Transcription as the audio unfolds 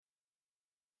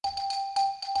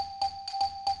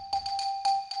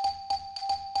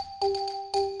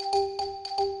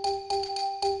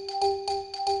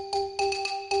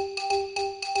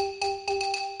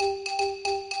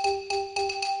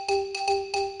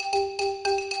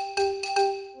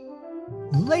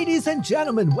Ladies and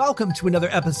gentlemen, welcome to another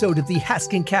episode of the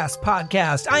Haskin Cast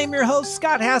podcast. I am your host,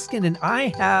 Scott Haskin, and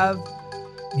I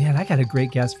got a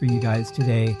great guest for you guys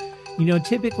today. You know,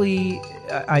 typically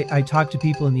I talk to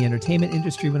people in the entertainment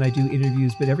industry when I do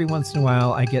interviews, but every once in a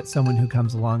while I get someone who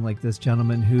comes along like this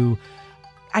gentleman who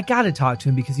I got to talk to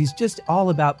him because he's just all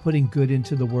about putting good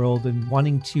into the world and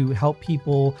wanting to help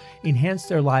people enhance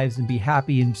their lives and be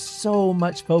happy. And so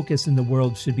much focus in the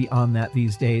world should be on that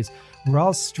these days. We're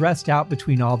all stressed out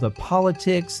between all the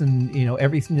politics and, you know,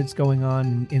 everything that's going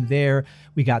on in there.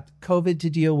 We got COVID to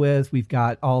deal with. We've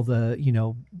got all the, you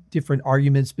know, different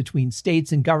arguments between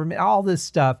states and government, all this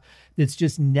stuff that's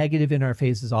just negative in our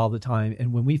faces all the time.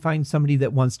 And when we find somebody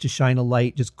that wants to shine a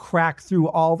light, just crack through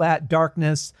all that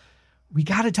darkness, we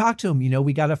got to talk to him. You know,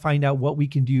 we got to find out what we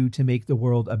can do to make the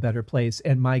world a better place.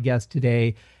 And my guest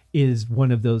today is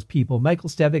one of those people. Michael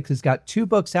Shevack has got 2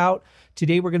 books out.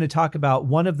 Today, we're going to talk about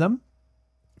one of them.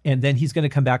 And then he's going to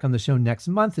come back on the show next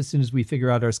month as soon as we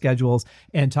figure out our schedules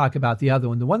and talk about the other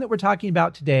one. The one that we're talking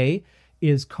about today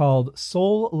is called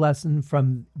Soul Lesson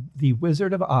from the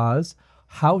Wizard of Oz,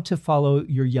 How to Follow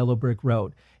Your Yellow Brick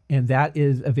Road. And that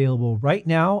is available right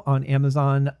now on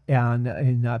Amazon and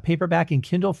in paperback and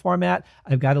Kindle format.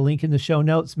 I've got a link in the show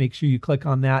notes. Make sure you click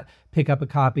on that, pick up a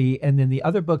copy. And then the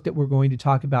other book that we're going to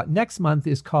talk about next month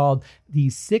is called The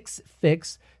 6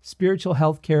 Fix Spiritual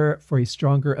Healthcare for a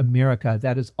Stronger America.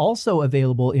 That is also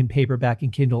available in paperback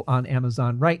and Kindle on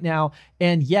Amazon right now.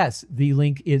 And yes, the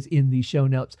link is in the show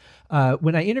notes.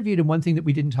 When I interviewed him, one thing that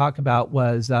we didn't talk about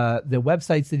was the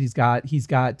websites that he's got. He's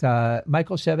got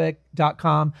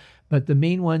michaelshevack.com, but the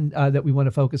main one that we want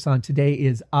to focus on today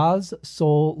is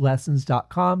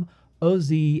OzSoulLessons.com.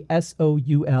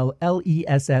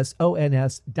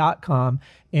 OzSoulLessons.com.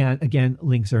 And again,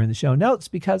 links are in the show notes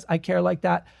because I care like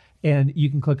that. And you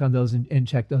can click on those and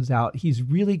check those out. He's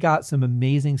really got some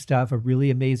amazing stuff, a really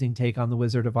amazing take on the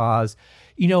Wizard of Oz.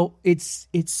 You know, it's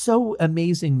so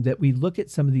amazing that we look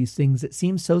at some of these things that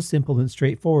seem so simple and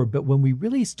straightforward, but when we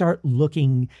really start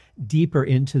looking deeper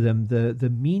into them,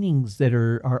 the meanings that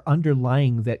are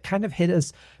underlying that kind of hit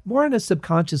us more on a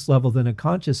subconscious level than a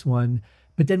conscious one.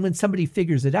 But then when somebody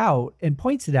figures it out and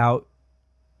points it out,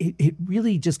 it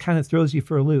really just kind of throws you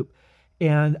for a loop.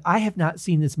 And I have not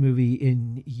seen this movie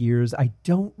in years. I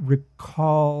don't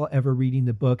recall ever reading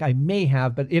the book. I may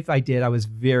have, but if I did, I was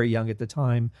very young at the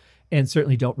time and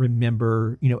certainly don't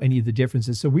remember, you know, any of the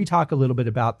differences. So we talk a little bit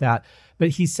about that, but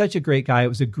he's such a great guy. It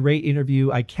was a great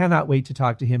interview. I cannot wait to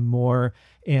talk to him more.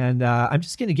 And I'm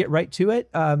just going to get right to it.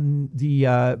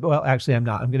 Well, actually, I'm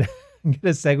not. I'm going to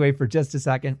segue for just a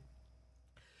second.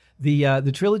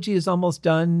 The trilogy is almost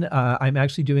done. I'm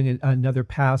actually doing another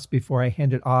pass before I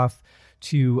hand it off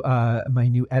to my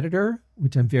new editor,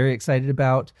 which I'm very excited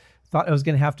about. Thought I was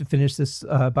going to have to finish this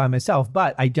by myself,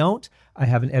 but I don't. I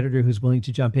have an editor who's willing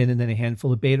to jump in, and then a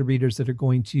handful of beta readers that are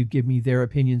going to give me their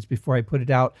opinions before I put it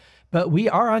out. But we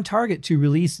are on target to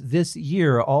release this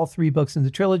year all 3 books in the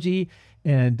trilogy.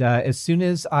 And as soon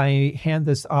as I hand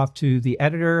this off to the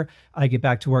editor, I get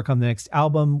back to work on the next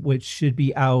album, which should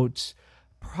be out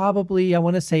probably, I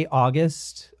want to say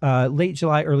August, late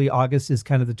July, early August is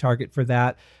kind of the target for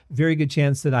that. Very good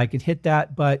chance that I could hit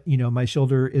that, but you know, my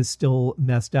shoulder is still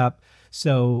messed up.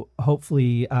 So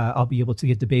hopefully I'll be able to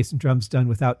get the bass and drums done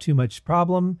without too much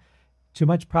problem.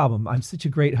 I'm such a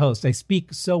great host. I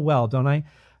speak so well, don't I?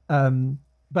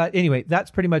 But anyway,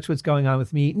 that's pretty much what's going on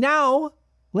with me. Now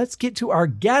let's get to our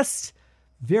guest.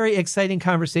 Very exciting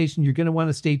conversation. You're going to want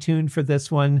to stay tuned for this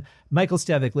one. Michael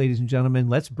Shevack, ladies and gentlemen,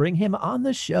 let's bring him on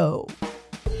the show.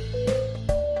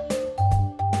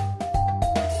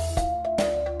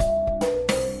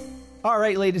 All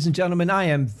right, ladies and gentlemen, I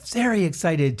am very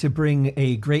excited to bring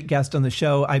a great guest on the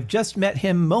show. I've just met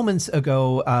him moments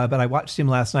ago, but I watched him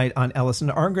last night on Ellison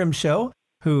Arngrim's show,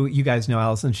 who you guys know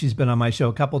Ellison. She's been on my show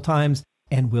a couple times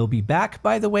and will be back,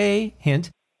 by the way, hint.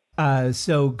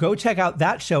 So go check out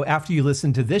that show after you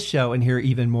listen to this show and hear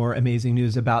even more amazing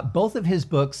news about both of his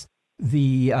books.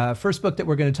 The first book that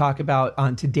we're going to talk about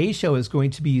on today's show is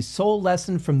going to be Soul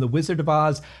Lesson from the Wizard of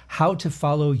Oz, How to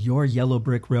Follow Your Yellow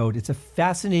Brick Road. It's a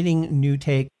fascinating new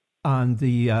take on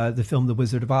the film The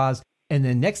Wizard of Oz. And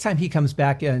then next time he comes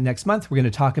back next month, we're going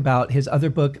to talk about his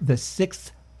other book, The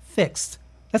 6th Fix.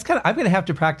 I'm going to have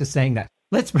to practice saying that.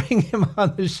 Let's bring him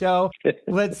on the show.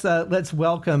 Let's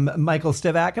welcome Michael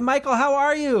Shevack. And Michael, how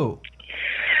are you?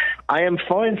 I am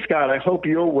fine, Scott. I hope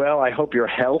you're well. I hope you're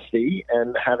healthy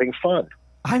and having fun.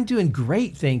 I'm doing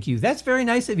great, thank you. That's very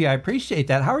nice of you. I appreciate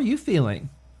that. How are you feeling?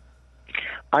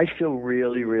 I feel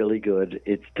really, really good.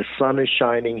 The sun is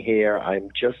shining here. I'm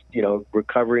just,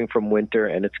 recovering from winter,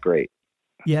 and it's great.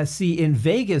 Yeah, see, in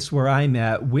Vegas, where I'm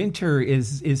at, winter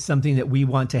is something that we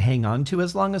want to hang on to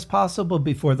as long as possible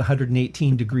before the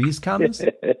 118 degrees comes.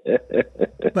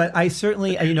 But I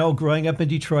certainly, growing up in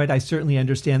Detroit, I certainly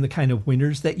understand the kind of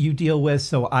winters that you deal with.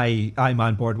 So I'm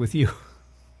on board with you.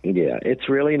 Yeah, it's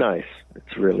really nice.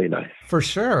 It's really nice. For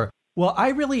sure. Well, I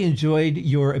really enjoyed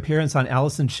your appearance on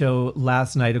Allison's show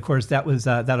last night. Of course,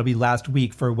 that'll be last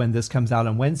week for when this comes out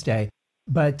on Wednesday.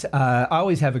 But I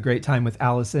always have a great time with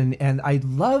Allison. And I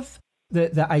love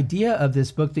the idea of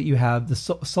this book that you have, The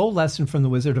Soul Lesson from the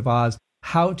Wizard of Oz,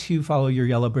 How to Follow Your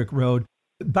Yellow Brick Road.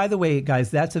 By the way, guys,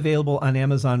 that's available on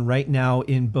Amazon right now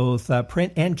in both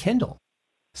print and Kindle.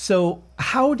 So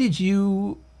how did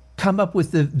you come up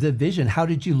with the vision? How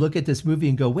did you look at this movie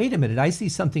and go, wait a minute, I see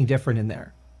something different in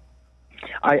there?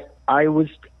 I was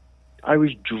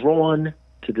drawn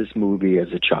to this movie as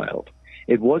a child.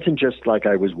 It wasn't just like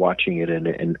I was watching it and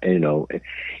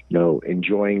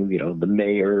enjoying the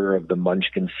mayor of the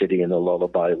Munchkin City and the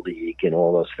Lullaby League and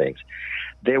all those things.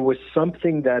 There was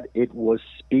something that it was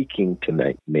speaking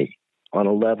to me on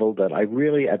a level that I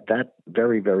really, at that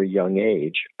very, very young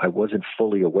age, I wasn't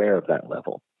fully aware of that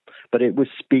level. But it was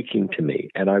speaking to me,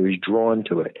 and I was drawn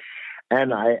to it.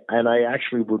 And I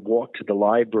actually would walk to the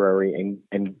library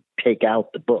and take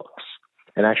out the books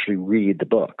and actually read the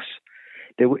books.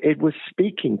 It was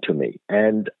speaking to me.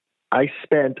 And I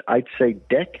spent, I'd say,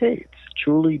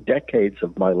 truly decades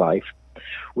of my life,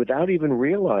 without even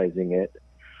realizing it,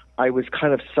 I was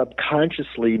kind of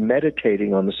subconsciously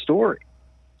meditating on the story.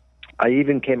 I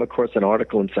even came across an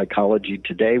article in Psychology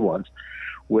Today once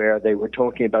where they were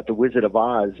talking about the Wizard of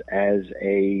Oz as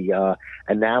a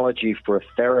analogy for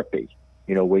therapy,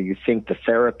 where you think the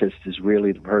therapist is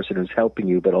really the person who's helping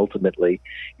you, but ultimately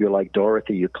you're like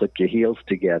Dorothy, you click your heels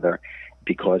together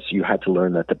because you had to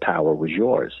learn that the power was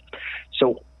yours.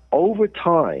 So over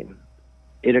time,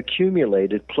 it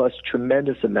accumulated, plus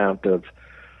tremendous amount of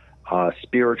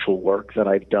spiritual work that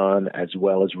I've done, as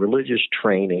well as religious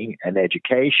training and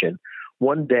education.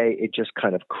 One day it just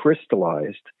kind of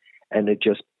crystallized and it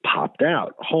just popped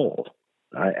out whole.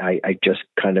 I just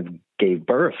kind of gave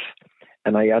birth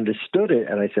and I understood it.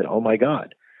 And I said, oh my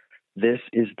God, this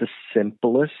is the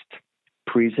simplest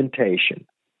presentation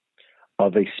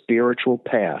of a spiritual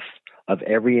path of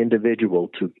every individual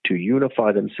to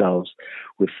unify themselves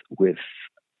with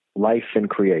life and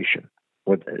creation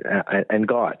and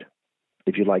God.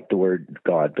 If you like the word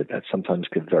God, but that sometimes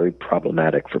can be very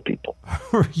problematic for people.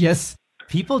 Yes.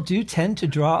 People do tend to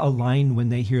draw a line when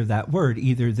they hear that word.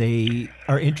 Either they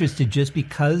are interested just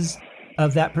because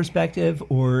of that perspective,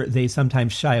 or they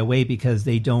sometimes shy away because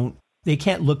they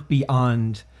can't look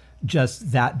beyond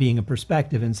just that being a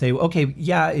perspective and say, okay,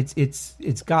 yeah,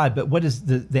 it's God, but what is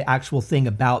the actual thing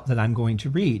about that I'm going to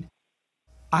read?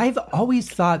 I've always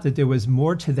thought that there was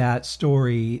more to that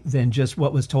story than just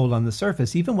what was told on the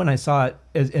surface. Even when I saw it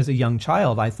as a young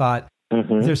child, I thought,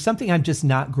 there's something I'm just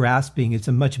not grasping. It's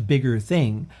a much bigger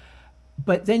thing.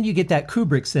 But then you get that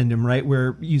Kubrick syndrome, right?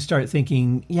 Where you start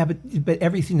thinking, yeah, but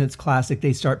everything that's classic,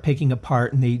 they start picking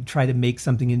apart and they try to make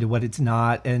something into what it's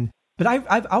not. But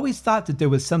I've always thought that there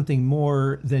was something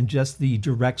more than just the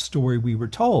direct story we were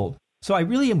told. So I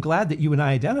really am glad that you and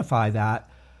I identify that.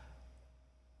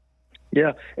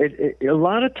 Yeah, a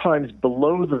lot of times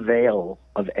below the veil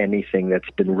of anything that's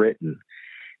been written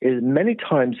is many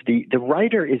times the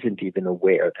writer isn't even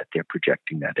aware that they're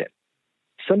projecting that in.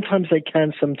 Sometimes they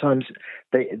can, sometimes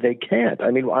they can't. I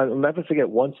mean, I'll never forget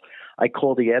once I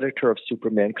called the editor of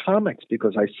Superman Comics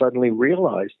because I suddenly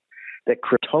realized that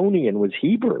Kryptonian was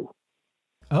Hebrew.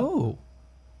 Oh.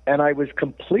 And I was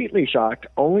completely shocked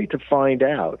only to find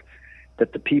out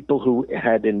that the people who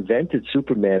had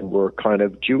Superman were kind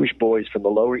of Jewish boys from the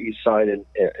Lower East Side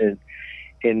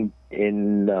in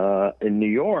New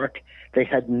York. They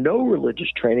had no religious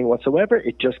training whatsoever.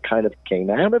 It just kind of came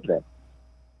out of them.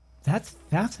 That's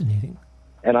fascinating.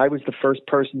 And I was the first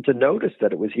person to notice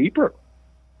that it was Hebrew.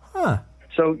 Huh.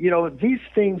 So, these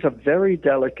things are very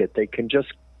delicate. They can just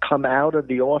come out of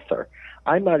the author.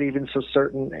 I'm not even so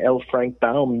certain L. Frank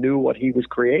Baum knew what he was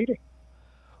creating.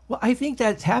 Well, I think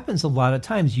that happens a lot of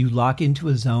times. You lock into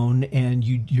a zone and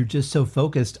you're just so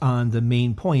focused on the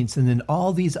main points, and then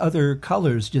all these other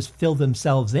colors just fill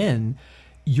themselves in.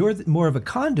 You're more of a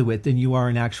conduit than you are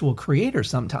an actual creator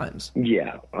sometimes.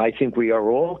 Yeah, I think we are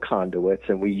all conduits,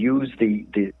 and we use the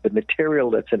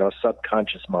material that's in our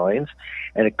subconscious minds,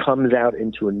 and it comes out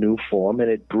into a new form,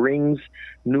 and it brings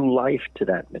new life to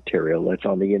that material that's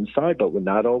on the inside, but we're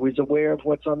not always aware of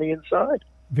what's on the inside.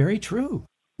 Very true.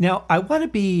 Now, I want to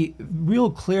be real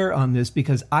clear on this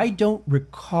because I don't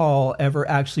recall ever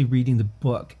actually reading the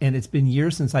book, and it's been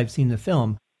years since I've seen the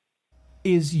film.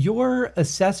 Is your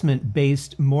assessment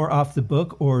based more off the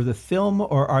book or the film,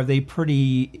 or are they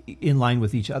pretty in line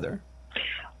with each other?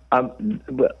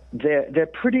 They're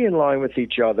pretty in line with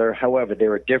each other. However,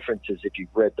 there are differences if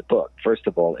you've read the book. First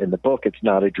of all, in the book, it's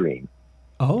not a dream.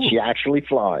 Oh, she actually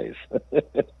flies.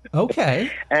 Okay.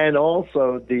 And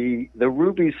also the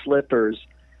ruby slippers,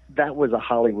 that was a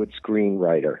Hollywood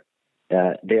screenwriter.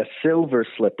 They're silver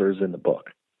slippers in the book.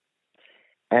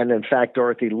 And in fact,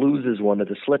 Dorothy loses one of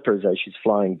the slippers as she's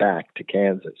flying back to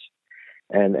Kansas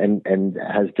and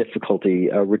has difficulty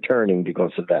returning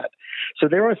because of that. So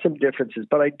there are some differences,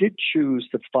 but I did choose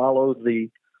to follow the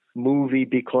movie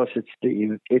because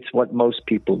it's what most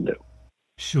people knew.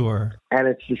 Sure. And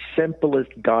it's the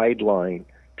simplest guideline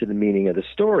to the meaning of the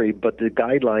story, but the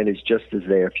guideline is just as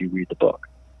there if you read the book.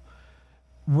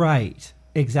 Right.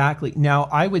 Exactly. Now,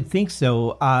 I would think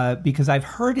so because I've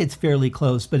heard it's fairly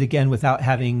close, but again, without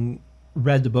having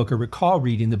read the book or recall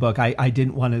reading the book, I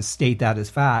didn't want to state that as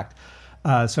fact.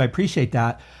 So I appreciate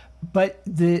that. But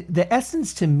the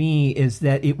essence to me is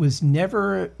that it was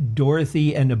never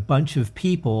Dorothy and a bunch of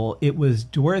people. It was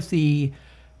Dorothy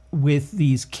with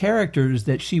these characters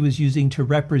that she was using to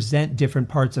represent different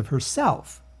parts of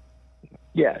herself.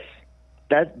 Yes.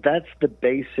 That's the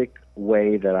basic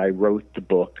way that I wrote the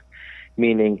book.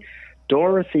 Meaning,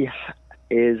 Dorothy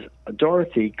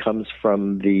comes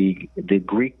from the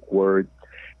Greek word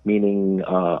meaning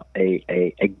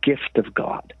a gift of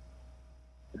God.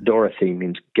 Dorothy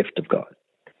means gift of God,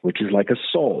 which is like a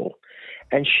soul,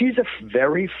 and she's a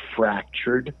very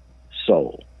fractured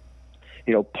soul.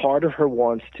 You know, part of her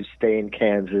wants to stay in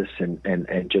Kansas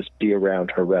and just be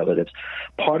around her relatives.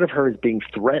 Part of her is being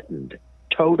threatened.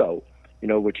 Toto, you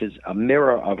know, which is a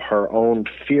mirror of her own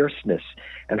fierceness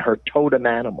and her totem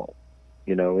animal,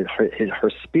 you know,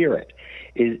 her spirit,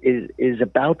 is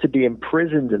about to be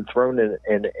imprisoned and thrown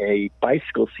in a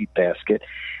bicycle seat basket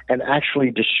and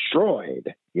actually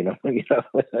destroyed. You know,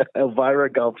 Elvira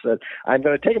Gulf said, "I'm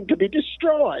going to take him to be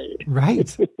destroyed."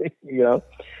 Right. You know,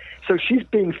 so she's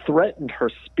being threatened. Her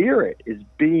spirit is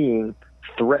being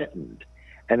threatened,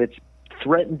 and it's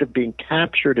threatened of being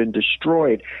captured and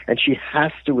destroyed, and she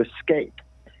has to escape.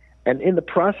 And in the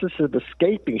process of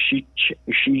escaping,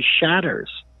 she shatters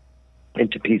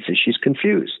into pieces. She's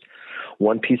confused.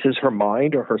 One piece is her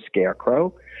mind or her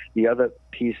scarecrow. The other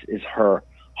piece is her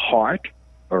heart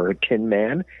or her tin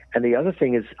man. And the other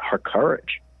thing is her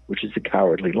courage, which is the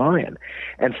cowardly lion.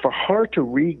 And for her to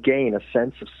regain a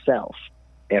sense of self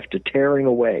after tearing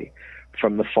away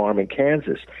from the farm in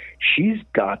Kansas, she's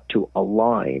got to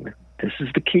align. This is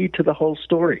the key to the whole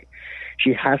story.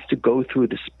 She has to go through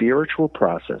the spiritual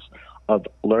process of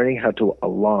learning how to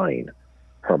align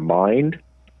her mind,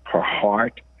 her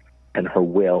heart, and her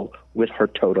will with her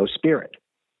Toto spirit.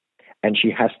 And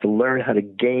she has to learn how to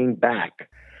gain back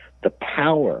the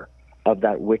power of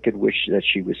that wicked witch that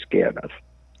she was scared of.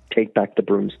 Take back the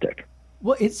broomstick.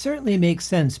 Well, it certainly makes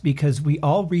sense because we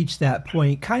all reach that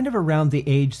point kind of around the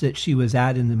age that she was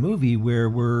at in the movie where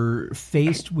we're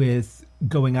faced with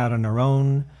going out on our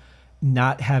own,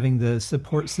 not having the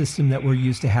support system that we're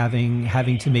used to having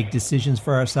to make decisions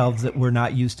for ourselves that we're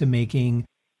not used to making.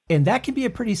 And that can be a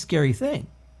pretty scary thing.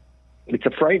 It's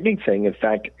a frightening thing. In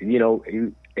fact, you know,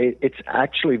 it's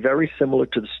actually very similar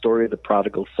to the story of the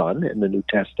prodigal son in the New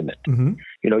Testament. Mm-hmm.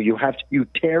 You know, you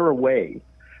tear away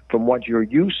from what you're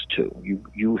used to.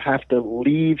 You have to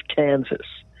leave Kansas.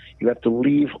 You have to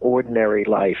leave ordinary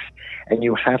life, and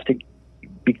you have to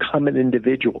become an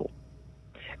individual.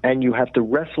 And you have to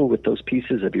wrestle with those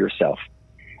pieces of yourself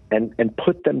and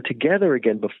put them together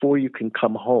again before you can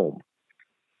come home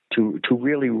to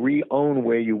really re-own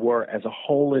where you were as a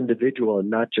whole individual and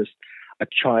not just a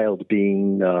child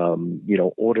being,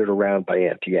 ordered around by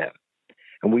Auntie Em.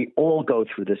 And we all go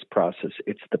through this process.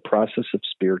 It's the process of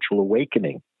spiritual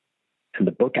awakening. And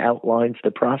the book outlines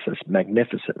the process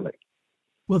magnificently.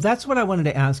 Well, that's what I wanted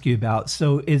to ask you about.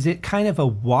 So is it kind of a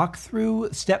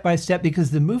walkthrough step by step?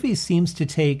 Because the movie seems to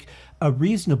take a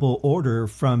reasonable order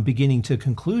from beginning to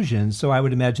conclusion. So I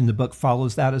would imagine the book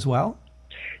follows that as well?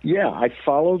 Yeah, I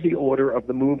follow the order of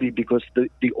the movie because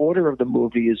the order of the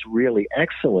movie is really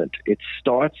excellent. It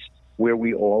starts where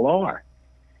we all are.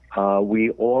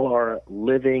 We all are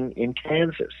living in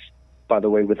Kansas, by the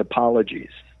way, with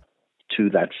apologies to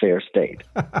that fair state.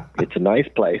 It's a nice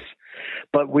place.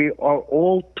 But we are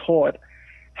all taught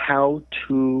how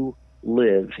to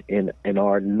live in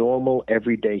our normal,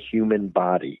 everyday human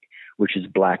body, which is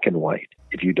black and white.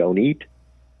 If you don't eat,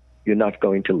 you're not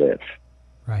going to live.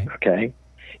 Right. Okay?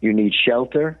 You need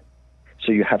shelter,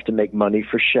 so you have to make money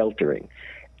for sheltering.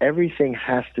 Everything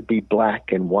has to be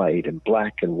black and white and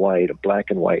black and white and black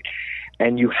and white.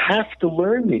 And you have to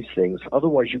learn these things,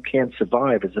 otherwise you can't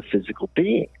survive as a physical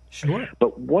being. Sure.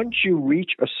 But once you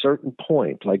reach a certain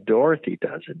point, like Dorothy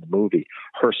does in the movie,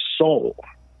 her soul,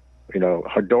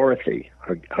 her Dorothy,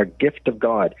 her gift of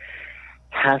God,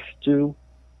 has to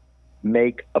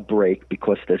make a break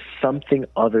because there's something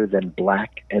other than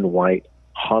black and white,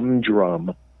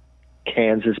 humdrum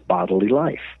Kansas bodily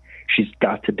life. She's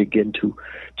got to begin to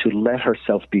let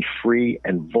herself be free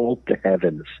and vault the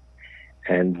heavens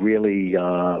and really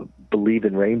believe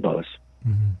in rainbows.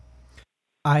 Mm-hmm.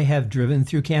 I have driven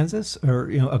through Kansas, or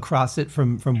across it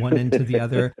from one end to the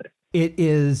other. It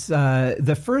is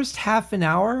the first half an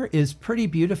hour is pretty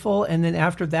beautiful, and then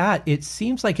after that, it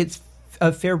seems like it's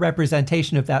a fair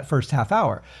representation of that first half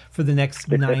hour for the next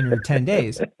 9 or 10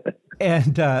 days.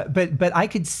 And but I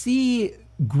could see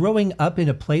growing up in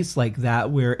a place like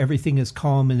that where everything is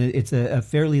calm and it's a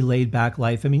fairly laid back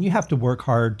life. I mean, you have to work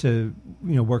hard to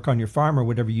work on your farm or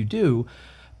whatever you do,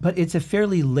 but it's a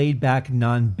fairly laid back,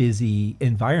 non-busy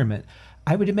environment.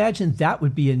 I would imagine that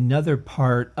would be another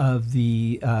part of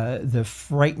the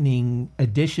frightening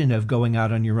addition of going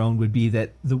out on your own, would be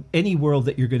that any world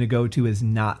that you're going to go to is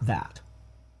not that.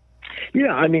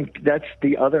 Yeah, I mean, that's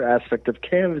the other aspect of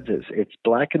Kansas. It's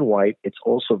black and white. It's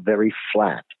also very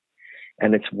flat,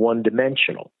 and it's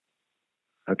one-dimensional.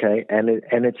 Okay, and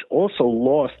it's also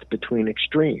lost between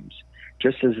extremes.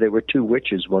 Just as there were two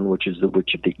witches, one which is the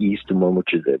witch of the east and one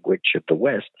which is the witch of the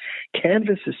west,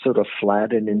 Kansas is sort of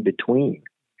flat and in between.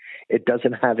 It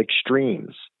doesn't have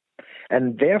extremes.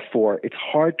 And therefore, it's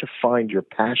hard to find your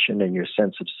passion and your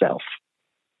sense of self.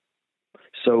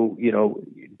 So,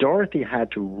 Dorothy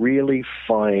had to really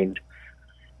find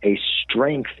a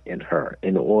strength in her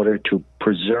in order to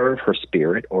preserve her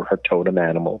spirit, or her totem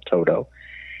animal, Toto.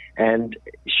 And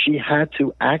she had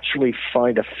to actually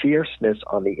find a fierceness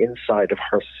on the inside of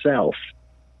herself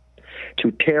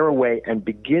to tear away and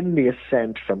begin the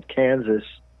ascent from Kansas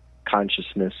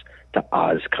consciousness to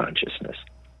Oz consciousness,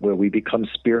 where we become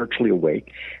spiritually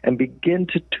awake and begin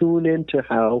to tune into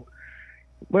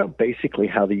basically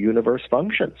how the universe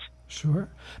functions. Sure.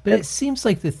 But it seems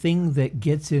like the thing that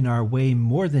gets in our way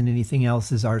more than anything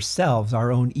else is ourselves,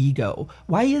 our own ego.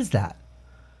 Why is that?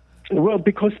 Well,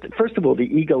 because, first of all, the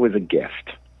ego is a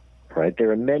gift, right? There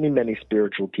are many, many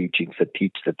spiritual teachings that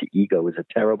teach that the ego is a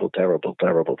terrible, terrible,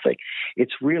 terrible thing.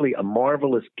 It's really a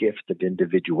marvelous gift of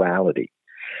individuality.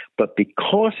 But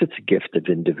because it's a gift of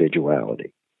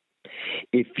individuality,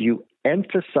 if you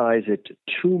emphasize it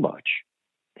too much,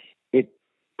 it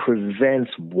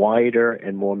prevents wider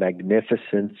and more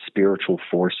magnificent spiritual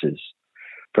forces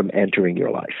from entering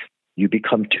your life. You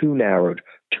become too narrowed,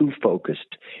 too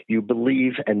focused. You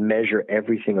believe and measure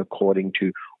everything according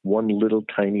to one little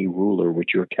tiny ruler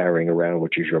which you're carrying around,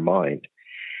 which is your mind.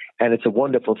 And it's a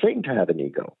wonderful thing to have an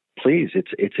ego. Please,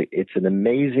 it's an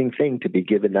amazing thing to be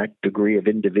given that degree of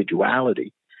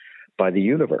individuality by the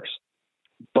universe.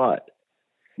 But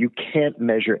you can't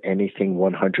measure anything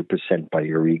 100% by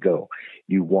your ego.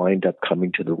 You wind up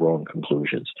coming to the wrong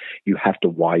conclusions. You have to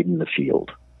widen the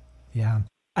field. Yeah.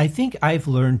 I think I've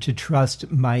learned to trust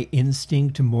my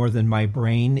instinct more than my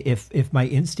brain. If my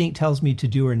instinct tells me to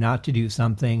do or not to do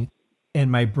something, and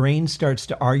my brain starts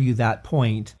to argue that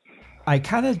point, I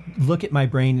kind of look at my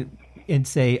brain and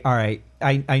say, all right,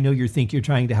 I know you think you're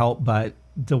trying to help, but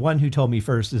the one who told me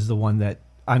first is the one that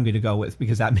I'm going to go with,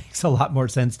 because that makes a lot more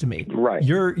sense to me. Right.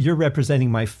 You're representing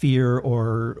my fear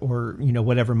or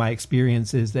whatever my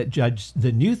experience is that judge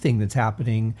the new thing that's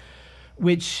happening,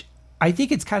 which I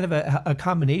think it's kind of a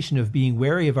combination of being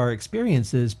wary of our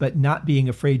experiences, but not being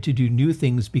afraid to do new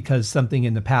things because something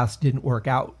in the past didn't work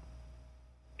out.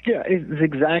 Yeah, it's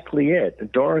exactly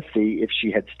it. Dorothy, if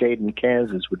she had stayed in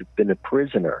Kansas, would have been a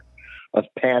prisoner of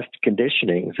past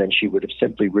conditionings, and she would have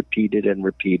simply repeated and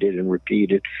repeated and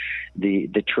repeated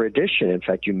the tradition. In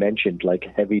fact, you mentioned like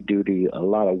heavy duty, a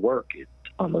lot of work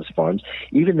on those farms.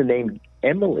 Even the name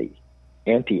Emily,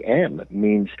 Auntie M,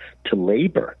 means to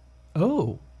labor.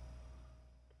 Oh.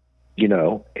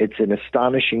 It's an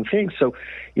astonishing thing. So,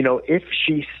 if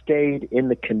she stayed in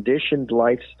the conditioned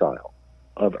lifestyle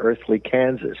of earthly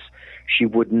Kansas, she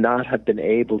would not have been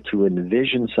able to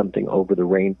envision something over the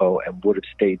rainbow and would have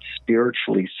stayed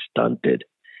spiritually stunted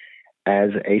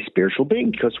as a spiritual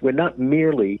being, because we're not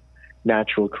merely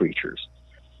natural creatures.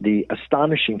 The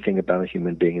astonishing thing about a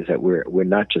human being is that we're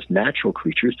not just natural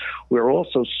creatures, we're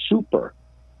also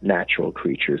supernatural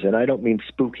creatures. And I don't mean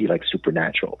spooky like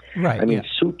supernatural. Right. I mean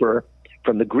super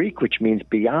from the Greek, which means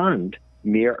beyond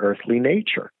mere earthly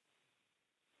nature.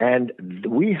 And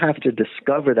we have to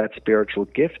discover that spiritual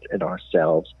gift in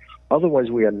ourselves.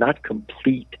 Otherwise, we are not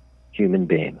complete human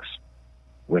beings.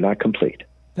 We're not complete.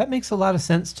 That makes a lot of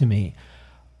sense to me.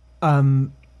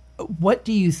 What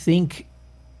do you think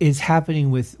is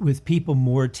happening with people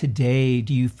more today?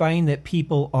 Do you find that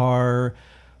people are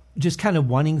just kind of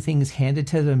wanting things handed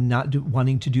to them, not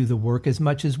wanting to do the work as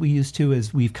much as we used to,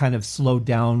 as we've kind of slowed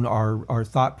down our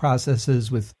thought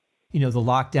processes with, the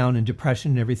lockdown and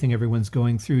depression and everything everyone's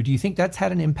going through? Do you think that's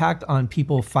had an impact on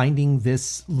people finding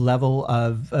this level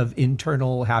of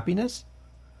internal happiness?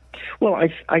 Well,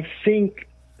 I think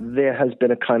there has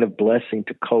been a kind of blessing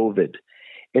to COVID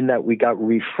in that we got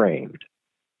reframed.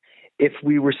 If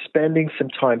we were spending some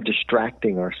time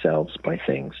distracting ourselves by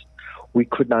things, we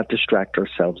could not distract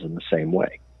ourselves in the same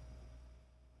way.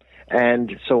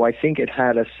 And so I think it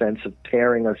had a sense of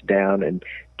paring us down and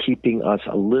keeping us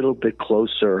a little bit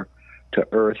closer to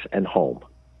earth and home.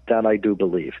 That I do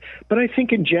believe. But I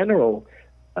think in general,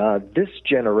 this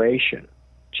generation,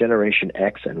 Generation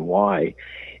X and Y,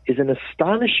 is an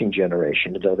astonishing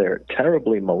generation, though they're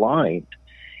terribly maligned,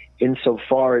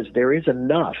 insofar as there is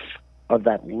enough of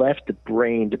that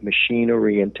left-brained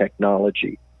machinery and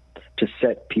technology to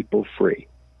set people free.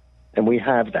 And we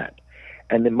have that.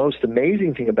 And the most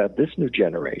amazing thing about this new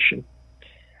generation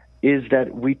is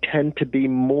that we tend to be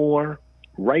more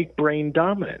right-brain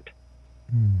dominant,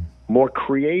 more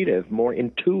creative, more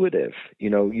intuitive.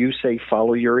 You say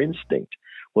follow your instinct.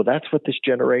 Well, that's what this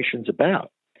generation's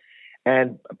about.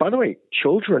 And by the way,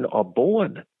 children are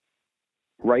born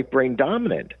right brain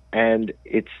dominant, and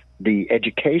it's the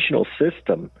educational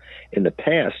system in the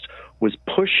past was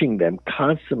pushing them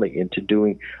constantly into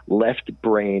doing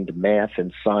left-brained math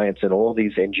and science and all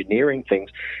these engineering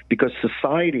things because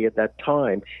society at that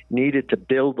time needed to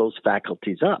build those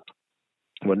faculties up.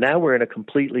 Well, now we're in a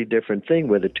completely different thing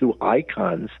where the two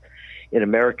icons in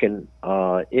American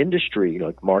industry,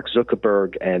 like Mark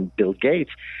Zuckerberg and Bill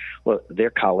Gates, well,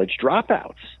 they're college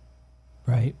dropouts.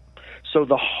 Right. So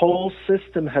the whole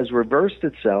system has reversed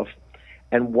itself,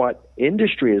 and what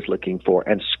industry is looking for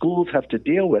and schools have to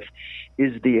deal with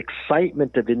is the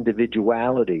excitement of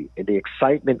individuality, the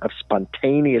excitement of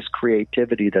spontaneous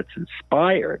creativity that's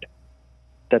inspired,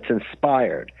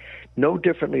 no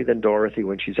differently than Dorothy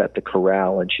when she's at the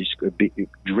corral and she's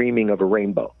dreaming of a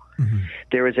rainbow. Mm-hmm.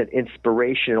 There is an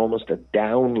inspiration, almost a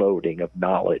downloading of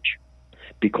knowledge.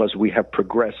 Because we have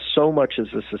progressed so much as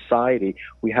a society,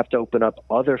 we have to open up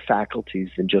other faculties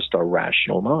than just our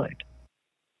rational mind.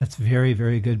 That's a very,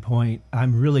 very good point.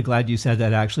 I'm really glad you said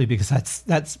that, actually, because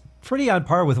that's pretty on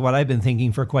par with what I've been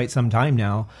thinking for quite some time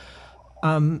now.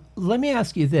 Let me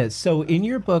ask you this. So in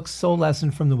your book, Soul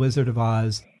Lesson from the Wizard of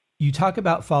Oz, you talk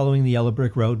about following the yellow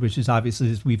brick road, which is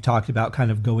obviously, as we've talked about, kind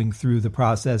of going through the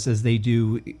process as they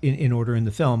do in order in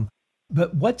the film.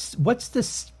 But what's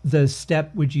the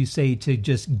step, would you say, to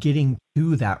just getting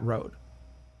to that road?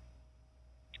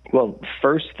 Well,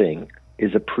 first thing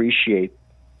is appreciate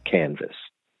Kansas.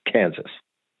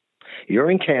 You're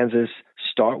in Kansas,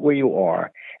 start where you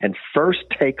are, and first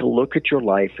take a look at your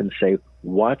life and say,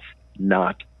 what's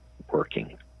not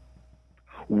working?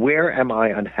 Where am I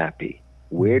unhappy?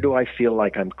 Where do I feel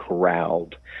like I'm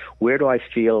corralled? Where do I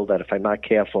feel that if I'm not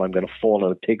careful, I'm going to fall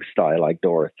in a pigsty like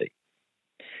Dorothy?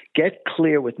 Get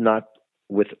clear with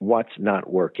what's not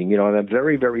working. I'm a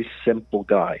very, very simple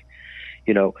guy.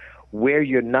 Where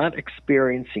you're not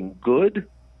experiencing good,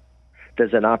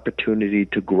 there's an opportunity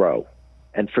to grow.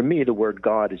 And for me, the word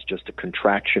God is just a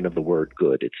contraction of the word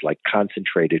good. It's like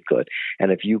concentrated good.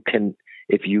 And if you can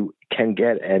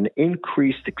get an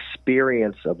increased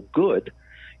experience of good,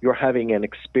 you're having an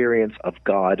experience of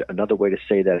God. Another way to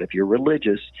say that, if you're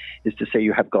religious, is to say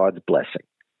you have God's blessing.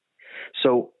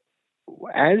 So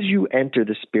as you enter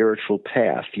the spiritual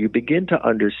path, you begin to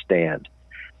understand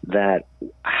that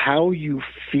how you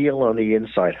feel on the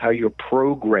inside, how you're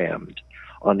programmed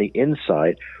on the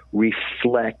inside,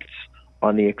 reflects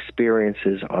on the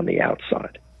experiences on the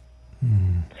outside.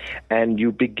 Mm. And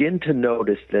you begin to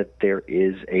notice that there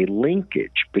is a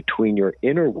linkage between your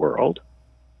inner world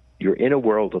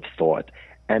of thought,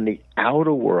 and the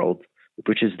outer world,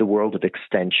 which is the world of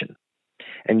extension.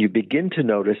 And you begin to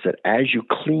notice that as you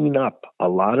clean up a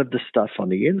lot of the stuff on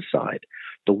the inside,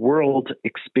 the world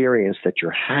experience that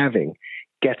you're having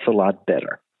gets a lot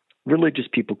better. Religious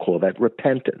people call that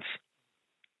repentance.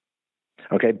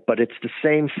 Okay, but it's the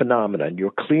same phenomenon.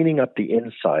 You're cleaning up the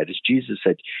inside. As Jesus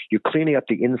said, you're cleaning up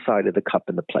the inside of the cup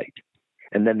and the plate,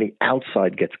 and then the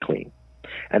outside gets clean.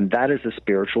 And that is the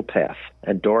spiritual path.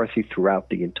 And Dorothy, throughout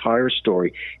the entire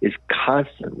story, is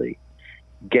constantly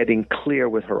getting clear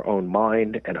with her own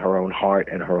mind and her own heart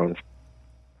and her own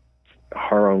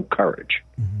courage.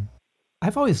 Mm-hmm.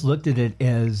 I've always looked at it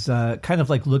as kind of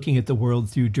like looking at the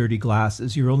world through dirty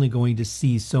glasses. You're only going to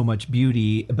see so much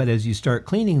beauty, but as you start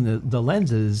cleaning the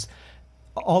lenses,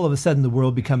 all of a sudden the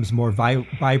world becomes more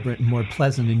vibrant and more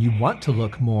pleasant, and you want to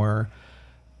look more.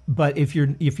 But if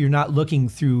you're not looking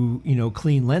through,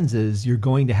 clean lenses, you're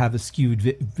going to have a skewed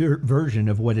version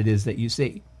of what it is that you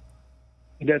see.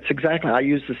 That's exactly. I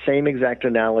use the same exact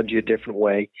analogy a different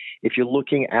way. If you're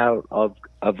looking out of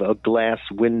a glass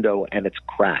window and it's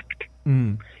cracked,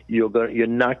 you're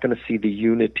not going to see the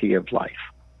unity of life.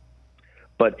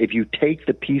 But if you take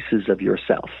the pieces of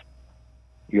yourself,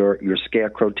 your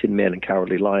Scarecrow, Tin Man, and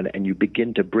Cowardly Lion, and you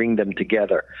begin to bring them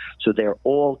together so they're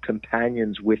all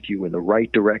companions with you in the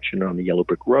right direction on the yellow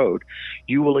brick road,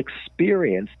 you will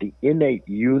experience the innate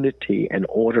unity and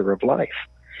order of life.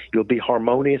 You'll be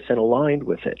harmonious and aligned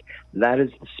with it. That is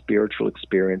the spiritual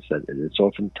experience that it's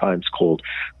oftentimes called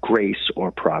grace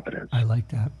or providence. I like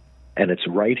that. And it's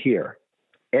right here.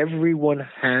 Everyone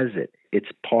has it. It's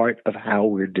part of how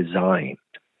we're designed.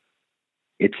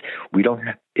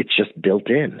 It's just built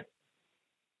in.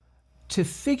 To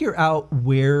figure out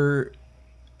where,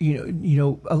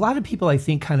 a lot of people I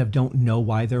think kind of don't know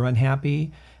why they're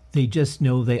unhappy. They just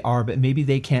know they are, but maybe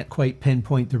they can't quite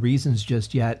pinpoint the reasons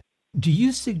just yet. Do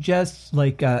you suggest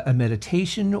like a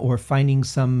meditation or finding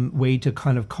some way to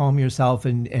kind of calm yourself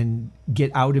and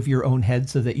get out of your own head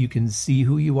so that you can see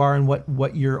who you are and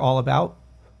what you're all about?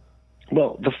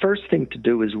 Well, the first thing to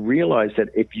do is realize that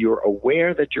if you're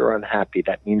aware that you're unhappy,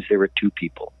 that means there are two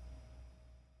people.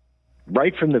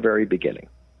 Right from the very beginning.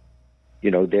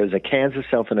 There's a Kansas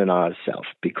self and an Oz self,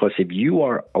 because if you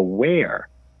are aware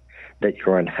that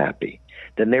you're unhappy,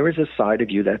 then there is a side of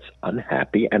you that's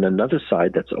unhappy and another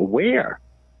side that's aware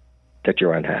that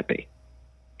you're unhappy.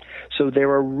 So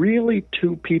there are really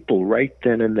two people right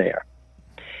then and there.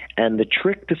 And the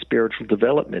trick to spiritual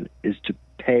development is to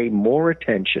pay more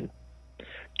attention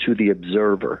to the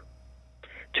observer,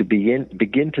 to begin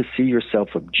to see yourself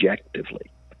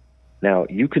objectively. Now,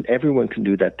 everyone can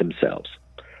do that themselves,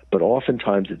 but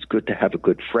oftentimes it's good to have a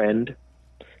good friend,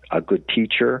 a good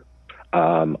teacher,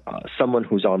 someone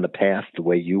who's on the path the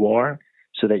way you are,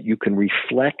 so that you can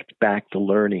reflect back the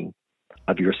learning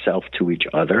of yourself to each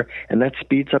other, and that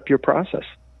speeds up your process.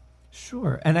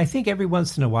 Sure. And I think every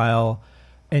once in a while,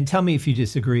 and tell me if you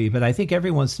disagree, but I think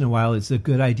every once in a while it's a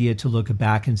good idea to look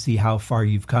back and see how far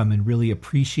you've come and really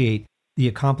appreciate the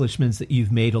accomplishments that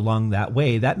you've made along that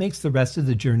way. That makes the rest of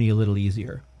the journey a little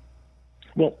easier.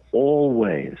 Well,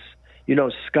 always.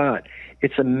 Scott,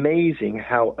 it's amazing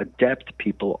how adept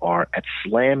people are at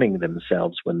slamming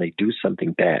themselves when they do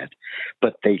something bad,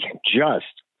 but they just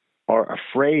are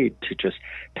afraid to just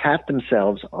pat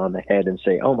themselves on the head and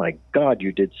say, oh my God,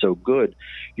 you did so good.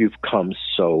 You've come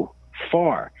so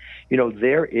far.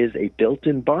 There is a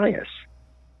built-in bias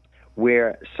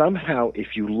where somehow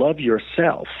if you love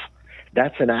yourself,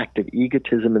 that's an act of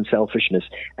egotism and selfishness,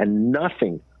 and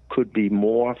nothing could be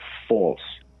more false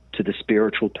to the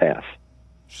spiritual path.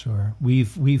 Sure.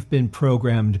 We've been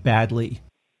programmed badly.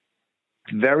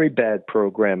 Very bad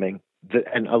programming,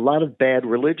 and a lot of bad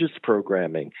religious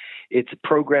programming. It's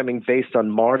programming based on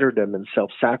martyrdom and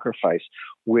self-sacrifice,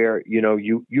 where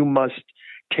you must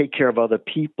take care of other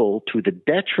people to the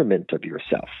detriment of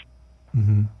yourself.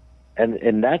 Mm-hmm. And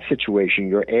in that situation,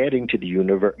 you're adding to the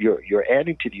universe. You're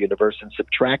adding to the universe and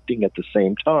subtracting at the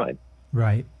same time.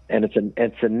 Right. And it's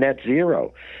a net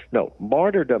zero. No,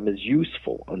 martyrdom is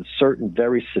useful in certain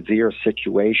very severe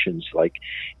situations, like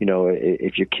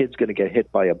if your kid's going to get hit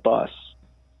by a bus,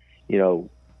 you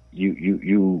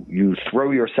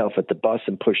throw yourself at the bus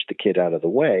and push the kid out of the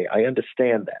way. I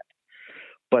understand that.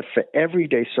 But for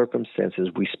everyday circumstances,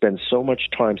 we spend so much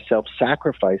time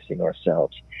self-sacrificing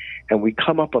ourselves, and we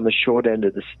come up on the short end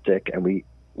of the stick, and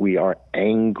we are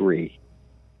angry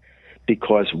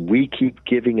because we keep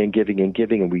giving and giving and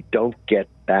giving, and we don't get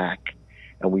back,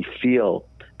 and we feel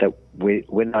that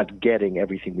we're not getting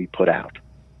everything we put out.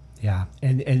 Yeah,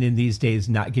 and in these days,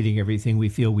 not getting everything we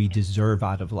feel we deserve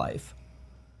out of life.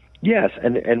 Yes,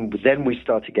 and then we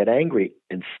start to get angry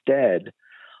instead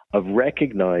of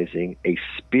recognizing a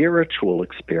spiritual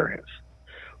experience,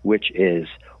 which is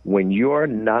when you're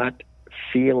not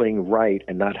feeling right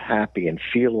and not happy and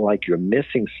feel like you're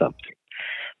missing something,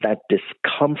 that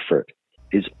discomfort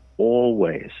is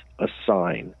always a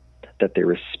sign that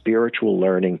there is spiritual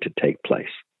learning to take place.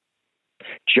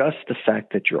 Just the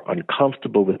fact that you're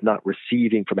uncomfortable with not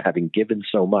receiving from having given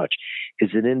so much is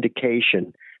an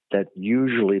indication that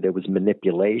usually there was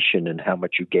manipulation in how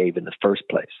much you gave in the first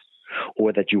place,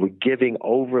 or that you were giving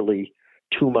overly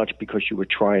too much because you were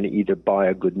trying to either buy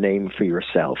a good name for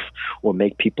yourself or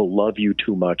make people love you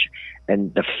too much.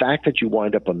 And the fact that you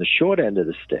wind up on the short end of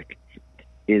the stick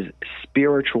is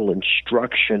spiritual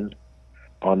instruction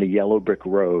on the yellow brick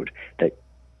road that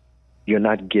you're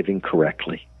not giving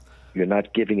correctly. You're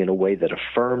not giving in a way that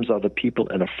affirms other people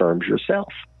and affirms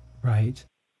yourself. Right.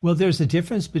 Well, there's a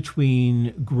difference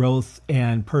between growth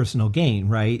and personal gain,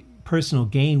 right? Personal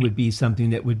gain would be something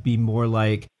that would be more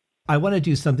like, I want to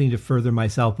do something to further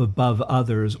myself above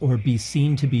others, or be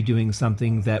seen to be doing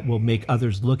something that will make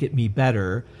others look at me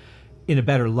better, in a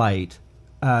better light,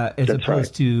 as That's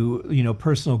opposed right. to,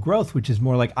 personal growth, which is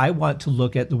more like, I want to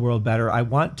look at the world better. I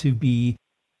want to be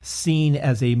seen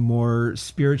as a more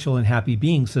spiritual and happy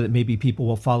being, so that maybe people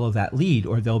will follow that lead,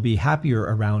 or they'll be happier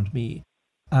around me.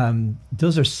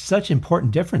 Those are such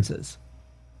important differences.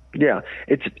 Yeah,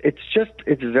 it's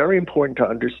very important to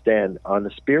understand on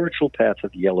the spiritual path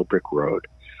of the Yellow Brick Road,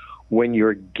 when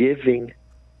you're giving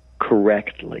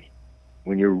correctly,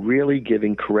 when you're really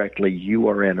giving correctly, you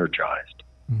are energized.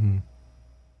 Mm-hmm.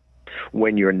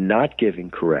 When you're not giving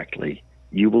correctly,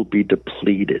 you will be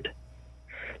depleted.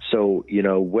 So,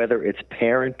 whether it's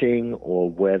parenting or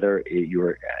whether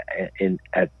you're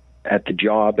at the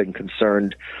job and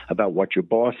concerned about what your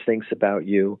boss thinks about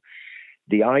you,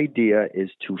 the idea is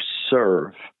to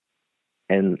serve,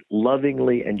 and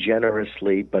lovingly and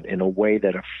generously, but in a way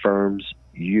that affirms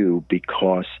you,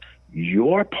 because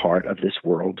you're part of this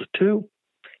world too.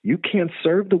 You can't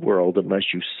serve the world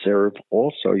unless you serve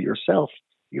also yourself.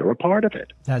 You're a part of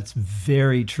it. That's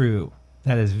very true.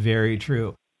 That is very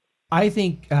true. I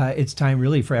think it's time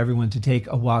really for everyone to take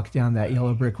a walk down that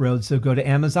Yellow Brick Road. So go to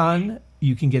Amazon.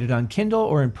 You can get it on Kindle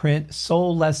or in print.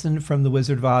 Soul Lesson from the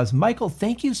Wizard of Oz. Michael,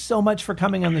 thank you so much for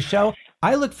coming on the show.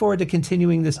 I look forward to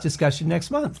continuing this discussion next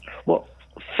month. Well,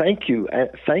 thank you.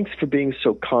 Thanks for being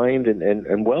so kind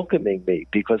and welcoming me,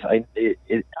 because I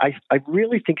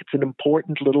really think it's an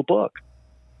important little book.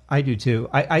 I do too.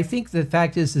 I think the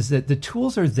fact is that the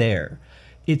tools are there.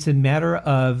 It's a matter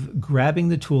of grabbing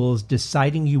the tools,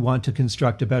 deciding you want to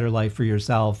construct a better life for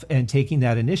yourself, and taking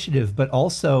that initiative, but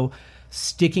also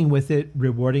sticking with it,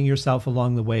 rewarding yourself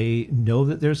along the way. Know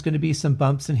that there's going to be some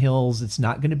bumps and hills. It's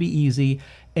not going to be easy.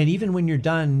 And even when you're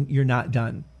done, you're not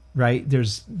done, right?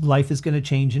 Life is going to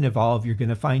change and evolve. You're going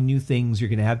to find new things. You're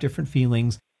going to have different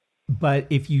feelings. But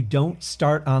if you don't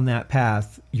start on that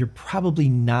path, you're probably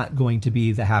not going to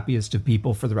be the happiest of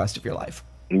people for the rest of your life.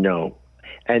 No.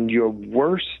 And your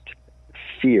worst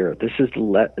fear,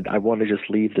 I want to just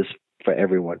leave this for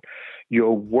everyone.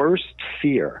 Your worst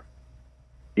fear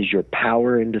is your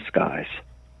power in disguise.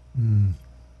 Mm.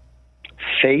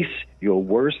 Face your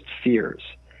worst fears,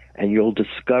 and you'll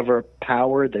discover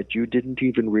power that you didn't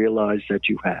even realize that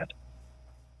you had.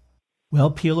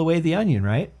 Well, peel away the onion,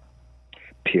 right?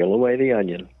 Peel away the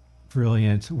onion.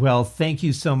 Brilliant. Well, thank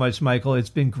you so much, Michael. It's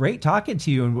been great talking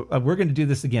to you, and we're going to do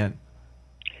this again.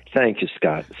 Thank you,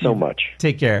 Scott, so much.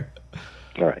 Take care.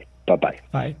 All right. Bye-bye.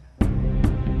 Bye.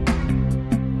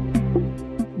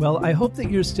 Well, I hope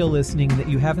that you're still listening, that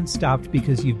you haven't stopped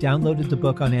because you've downloaded the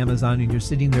book on Amazon and you're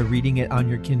sitting there reading it on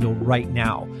your Kindle right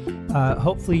now.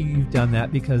 Hopefully you've done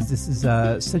that, because this is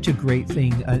such a great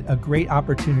thing, a great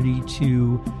opportunity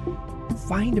to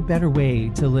find a better way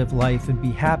to live life and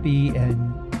be happy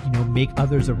and, make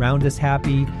others around us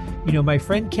happy. My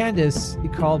friend Candace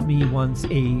called me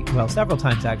several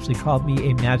times actually, called me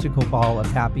a magical ball of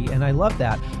happy. And I love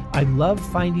that. I love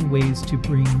finding ways to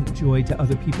bring joy to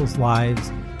other people's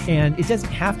lives. And it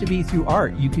doesn't have to be through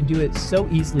art. You can do it so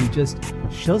easily. Just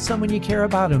show someone you care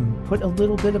about them. Put a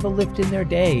little bit of a lift in their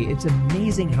day. It's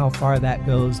amazing how far that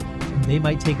goes. And they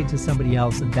might take it to somebody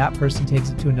else, and that person takes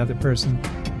it to another person.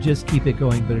 Just keep it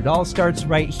going. But it all starts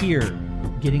right here,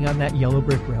 getting on that Yellow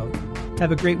Brick Road.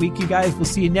 Have a great week, you guys. We'll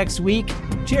see you next week.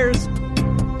 Cheers.